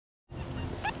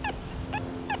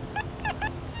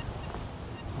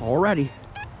already.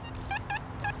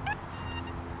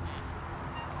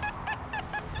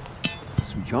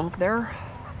 Some junk there.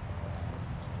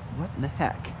 What in the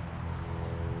heck?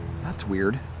 That's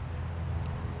weird.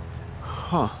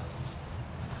 Huh.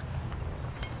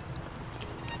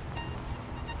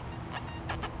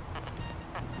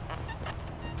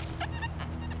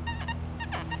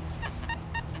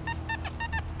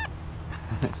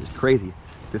 It's just crazy,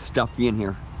 this stuff being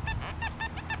here.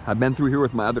 I've been through here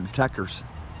with my other detectors.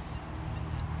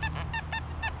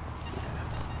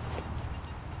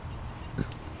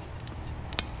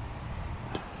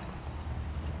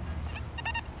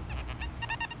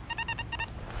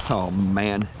 Oh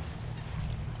man.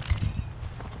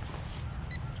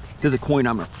 If there's a coin,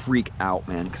 I'm gonna freak out,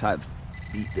 man, because I've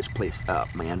beat this place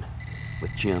up, man,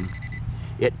 with Jim.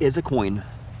 It is a coin.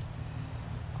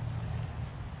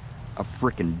 A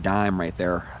freaking dime right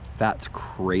there. That's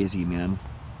crazy, man.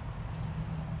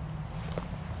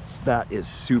 That is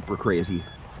super crazy.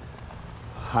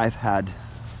 I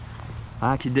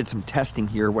actually did some testing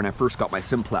here when I first got my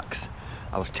simplex.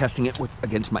 I was testing it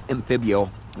against my Amphibio.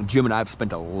 Jim and I have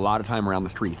spent a lot of time around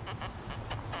this tree.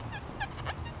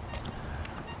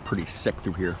 Pretty sick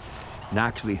through here. And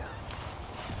actually,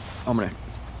 I'm gonna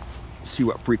see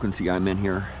what frequency I'm in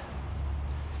here.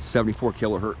 74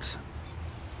 kilohertz.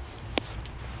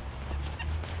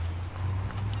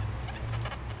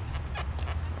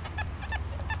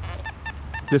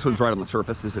 This one's right on the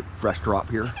surface. This is a fresh drop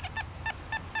here.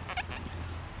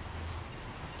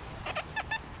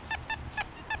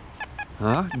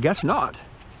 Guess not.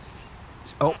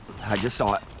 Oh, I just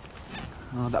saw it.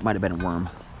 Oh, that might have been a worm.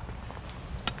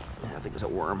 Yeah, I think it was a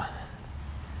worm.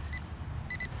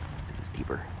 It's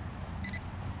deeper.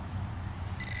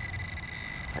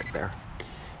 Right there.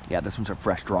 Yeah, this one's a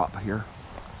fresh drop here.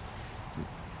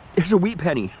 It's a wheat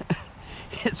penny.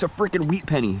 It's a freaking wheat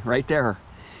penny right there.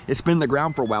 It's been in the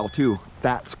ground for a while too.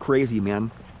 That's crazy, man.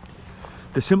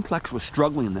 The simplex was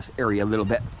struggling in this area a little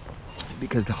bit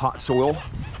because the hot soil,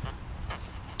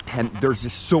 and there's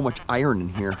just so much iron in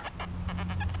here.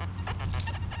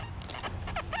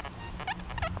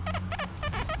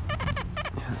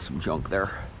 Some junk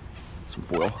there. Some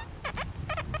foil.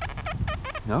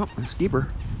 No, it's deeper.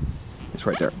 It's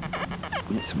right there.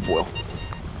 It's some foil.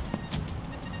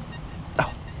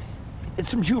 Oh, it's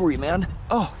some jewelry, man.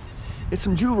 Oh, it's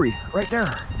some jewelry right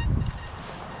there.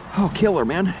 Oh, killer,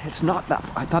 man. It's not that.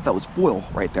 I thought that was foil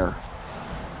right there.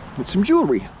 It's some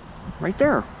jewelry right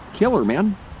there. Killer,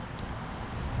 man.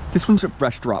 This one's a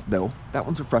fresh drop, though. That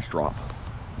one's a fresh drop.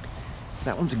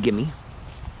 That one's a gimme.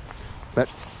 But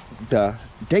the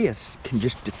Deus can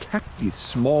just detect these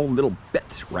small little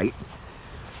bits, right?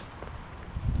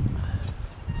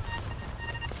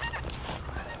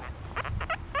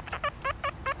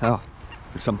 Oh,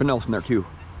 there's something else in there too.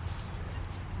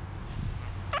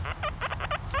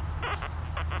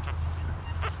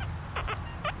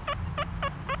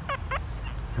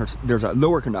 There's a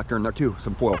lower conductor in there too,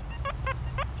 some foil.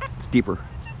 It's deeper.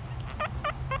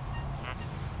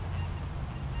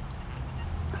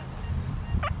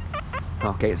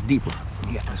 Okay, it's deeper.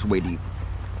 Yeah, it's way deep.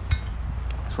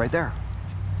 It's right there.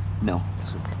 No,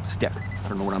 it's a stick. I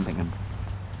don't know what I'm thinking.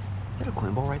 Is that a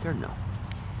coin ball right there? No.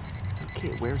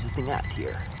 Okay, where's the thing at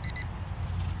here?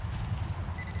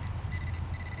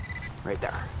 Right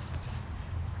there.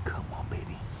 Come on,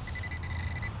 baby.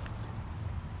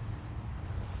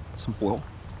 Some foil.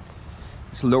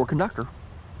 It's a lower conductor.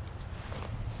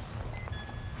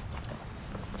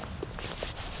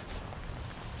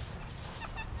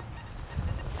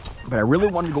 But I really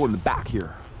wanted to go in the back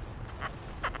here.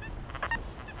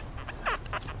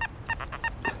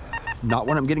 Not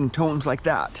when I'm getting tones like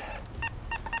that.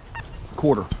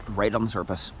 Quarter, right on the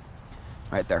surface.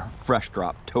 Right there, fresh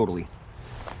drop, totally.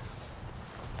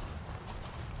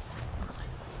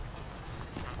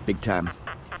 Big time.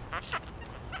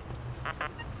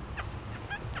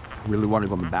 Really want to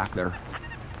go in the back there.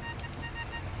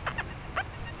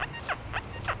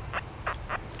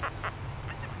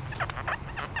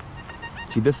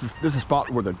 See, this is a spot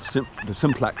where the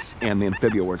simplex and the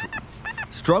Amphibio were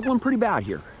struggling pretty bad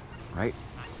here, right?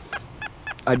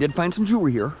 I did find some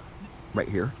jewelry here, right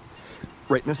in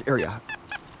this area.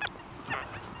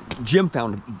 Jim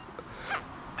found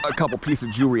a couple pieces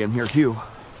of jewelry in here too.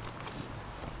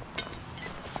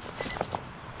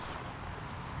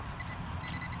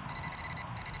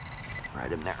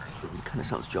 Right in there. It kind of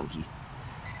sounds junky.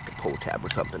 Like a pull tab or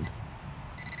something.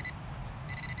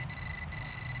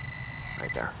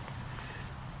 Right there.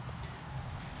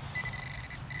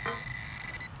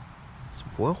 Some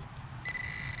foil.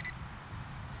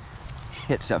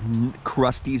 It's a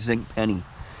crusty zinc penny.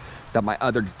 that my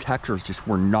other detectors just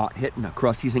were not hitting a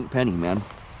crusty zinc penny, man.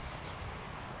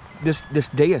 This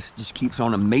Deus just keeps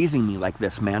on amazing me like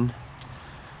this, man.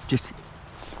 Just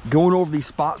going over these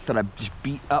spots that I've just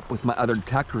beat up with my other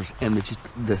detectors, and it's just,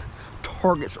 the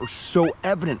targets are so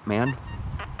evident, man.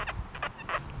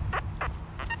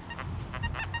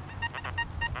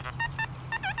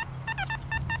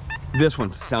 This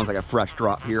one sounds like a fresh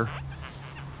drop here.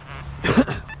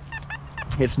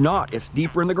 It's not, it's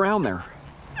deeper in the ground there,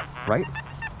 right?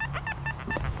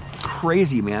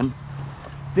 Crazy, man.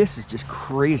 This is just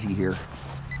crazy here.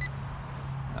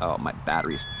 Oh, my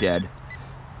battery's dead.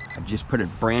 I just put a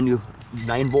brand new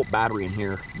 9-volt battery in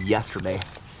here yesterday.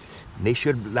 They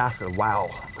should last a while,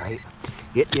 right?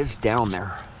 It is down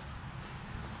there.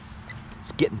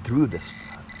 It's getting through this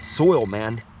soil,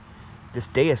 man. This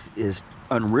Deus is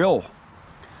unreal.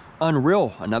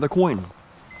 Unreal. Another coin.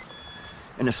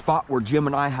 In a spot where Jim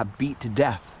and I have beat to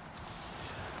death.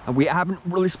 And we haven't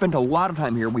really spent a lot of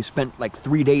time here. We spent like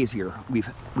 3 days here. We've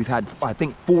had, I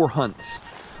think, 4 hunts.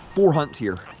 4 hunts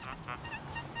here.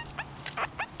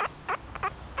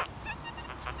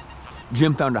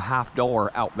 Jim found a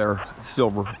 $50 out there,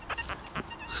 silver,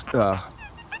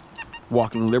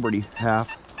 Walking Liberty half.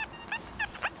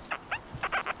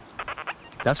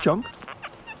 That's junk.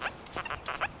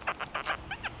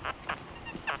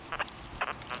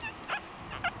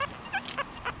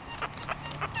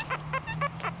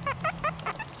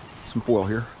 Some foil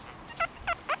here.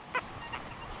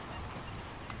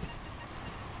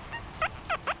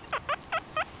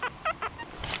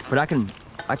 But I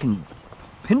can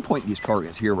pinpoint these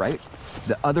targets here, right?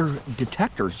 The other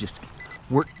detectors just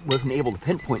wasn't able to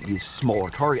pinpoint these smaller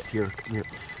targets here.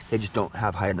 They just don't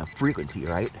have high enough frequency,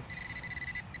 right?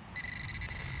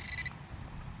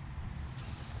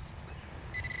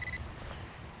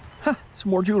 Huh,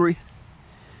 some more jewelry.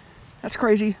 That's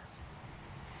crazy.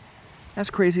 That's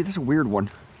crazy. That's a weird one.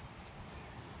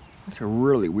 That's a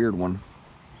really weird one.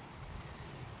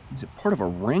 Is it part of a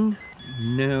ring?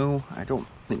 No, I don't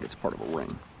think it's part of a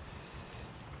ring.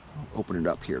 I'll open it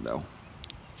up here though.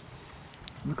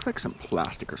 Looks like some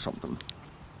plastic or something.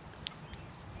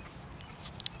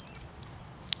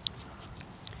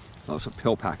 Oh, it's a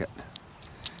pill packet.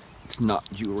 It's not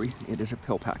jewelry, it is a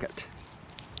pill packet.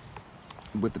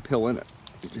 With the pill in it.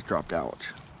 It just dropped out.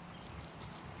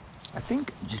 I think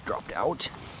it just dropped out.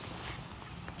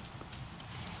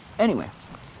 Anyway,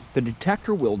 the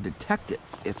detector will detect it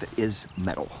if it is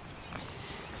metal.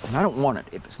 And I don't want it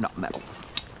if it's not metal.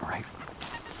 All right.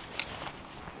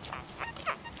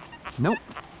 Nope.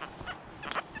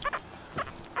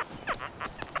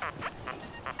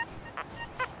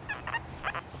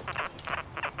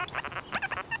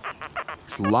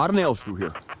 There's a lot of nails through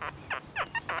here.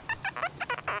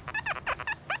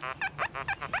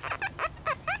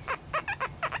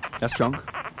 That's junk.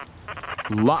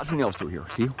 Lots of nails through here.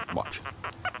 See? Watch.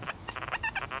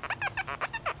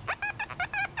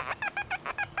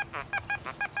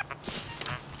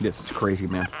 This is crazy,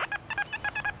 man.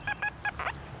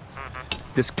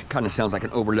 This kind of sounds like an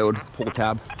overload pull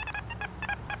tab.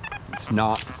 It's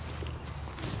not.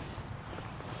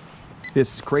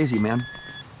 This is crazy, man.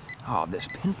 Oh, this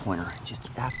pinpointer just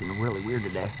acting really weird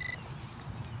today.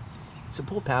 It's a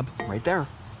pull tab right there.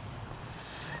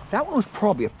 That one was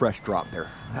probably a fresh drop there.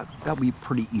 That'll be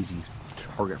pretty easy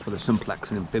target for the simplex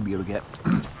and amphibia to get.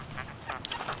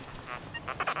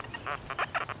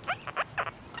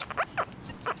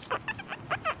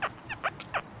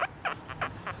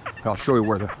 I'll show you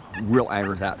where the real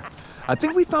anger's at. I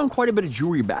think we found quite a bit of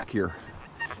jewelry back here.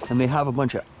 And they have a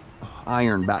bunch of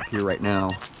iron back here right now.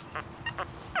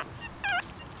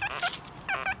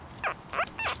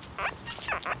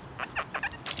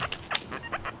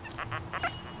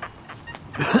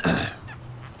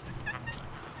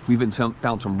 We've even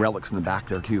found some relics in the back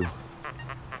there too.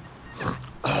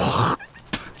 Oh,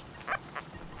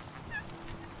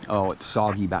 it's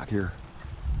soggy back here.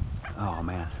 Oh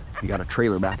man, we got a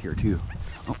trailer back here too.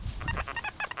 Oh.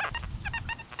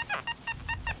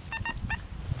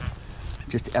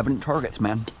 Just evident targets,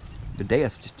 man. The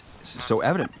Deus just is so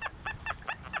evident.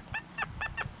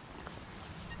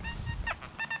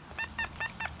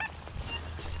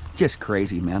 Just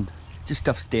crazy, man. Just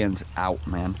stuff stands out,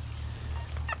 man.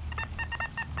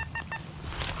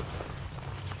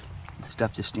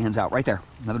 Stuff just stands out right there.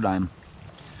 Another dime.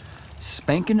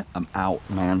 Spanking, I'm out,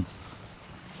 man.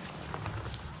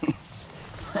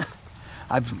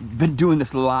 I've been doing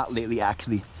this a lot lately,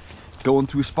 actually. Going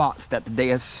through spots that the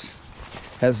Deus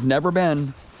has never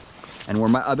been, and where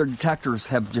my other detectors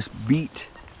have just beat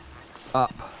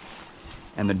up.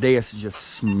 And the Deus is just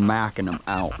smacking them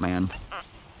out, man.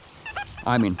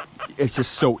 I mean, it's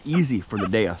just so easy for the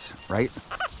Deus, right?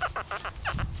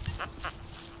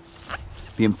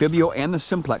 The Amphibio and the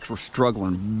Simplex were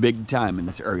struggling big time in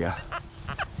this area.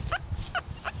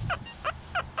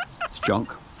 It's junk.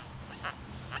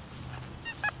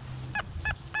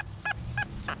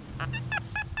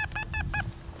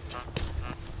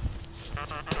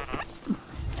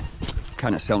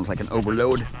 Kind of sounds like an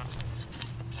overload.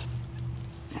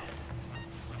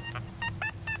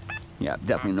 Yeah,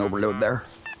 definitely an overload there.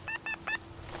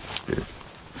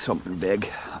 Something big,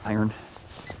 iron.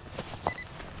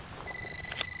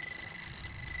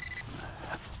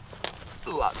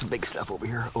 Lots of big stuff over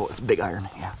here. Oh, it's big iron,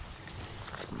 yeah.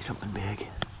 It's gonna be something big.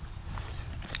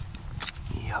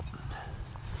 Yep.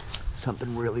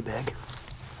 Something really big.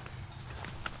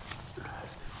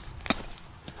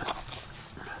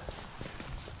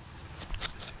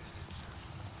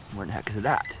 Where the heck is it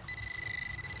at?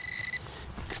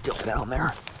 It's still down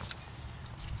there.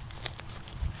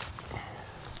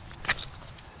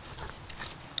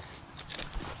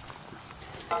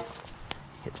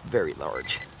 It's very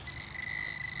large.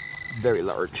 Very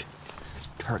large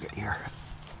target here.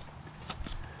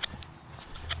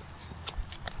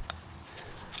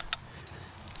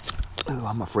 Ooh,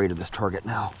 I'm afraid of this target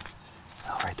now.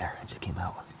 Oh, right there, it just came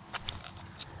out.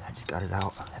 I just got it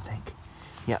out, I think.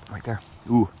 Yeah, right there.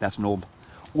 Ooh, that's an old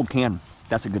can.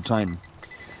 That's a good sign.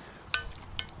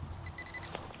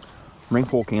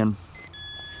 Rainbow can.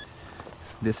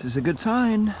 This is a good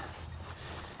sign.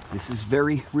 This is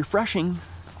very refreshing.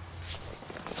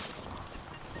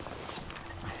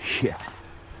 Yeah,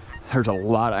 there's a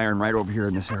lot of iron right over here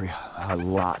in this area. A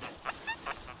lot.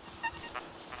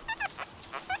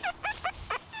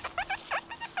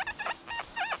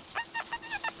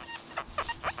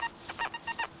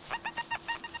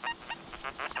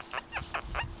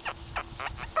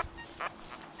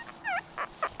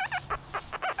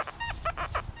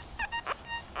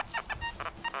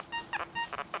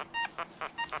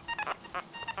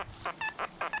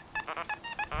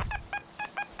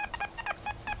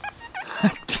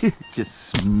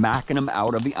 Just smacking them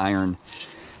out of the iron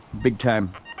big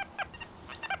time.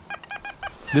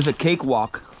 This is a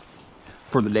cakewalk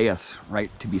for the Deus,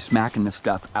 right? To be smacking this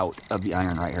stuff out of the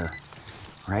iron right here,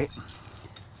 right?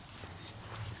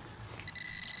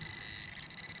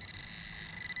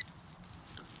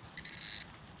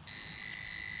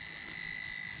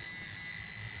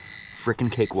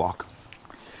 Frickin' cakewalk.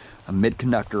 A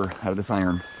mid-conductor out of this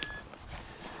iron.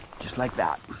 Just like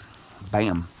that.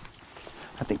 Bam.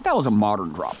 I think that was a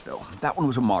modern drop though. That one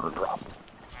was a modern drop.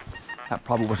 That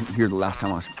probably wasn't here the last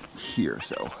time I was here,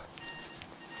 so.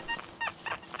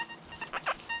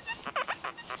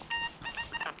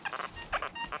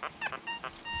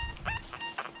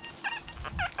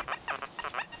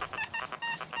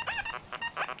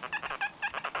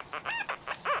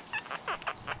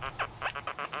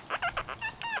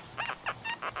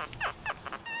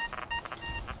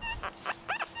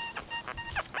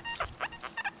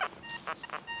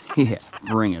 Yeah,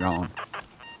 bring it on.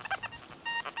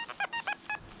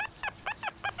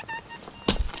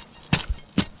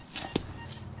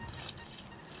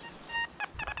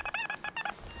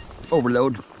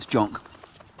 Overload, it's junk.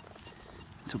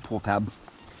 It's a pull tab.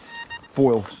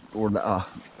 Foil or the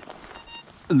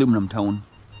aluminum tone.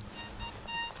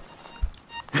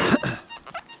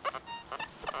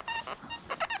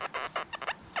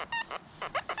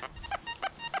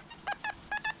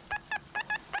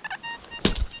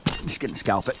 Just gonna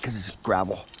scalp it because it's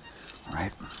gravel,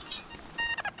 right?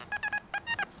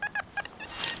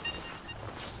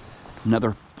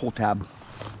 Another pull tab.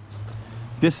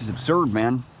 This is absurd,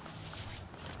 man.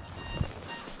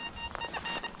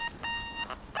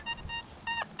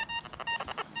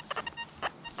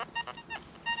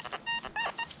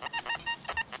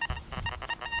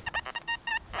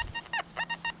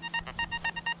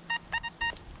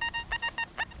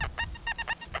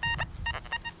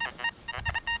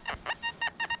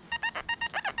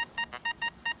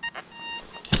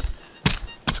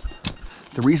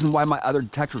 The reason why my other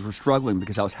detectors were struggling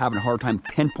because I was having a hard time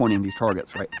pinpointing these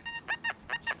targets, right?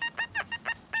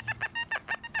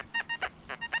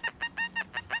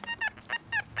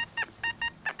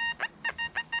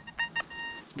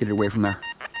 Get it away from there.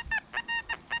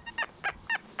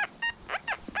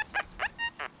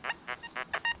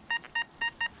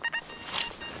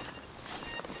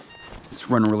 It's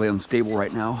running really unstable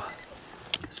right now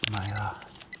because my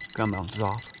gun balance is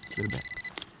off a little bit.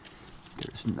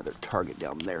 There's another target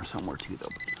down there somewhere too though,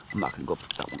 but I'm not gonna go for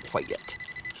that one quite yet.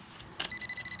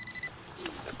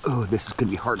 Oh, this is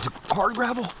gonna be hard. It's hard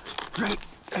gravel. Right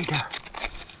there.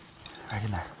 Right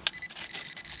in there.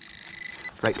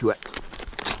 Right to it.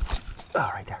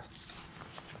 Oh, right there.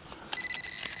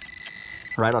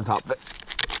 Right on top of it.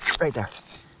 Right there.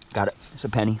 Got it. It's a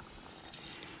penny.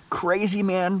 Crazy,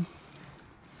 man.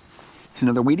 It's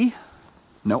another weedy.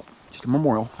 Nope, just a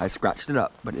memorial. I scratched it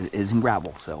up, but it is in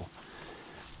gravel, so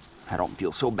I don't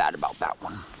feel so bad about that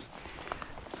one.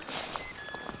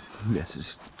 This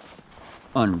is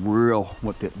unreal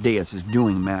what the Deus is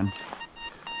doing, man.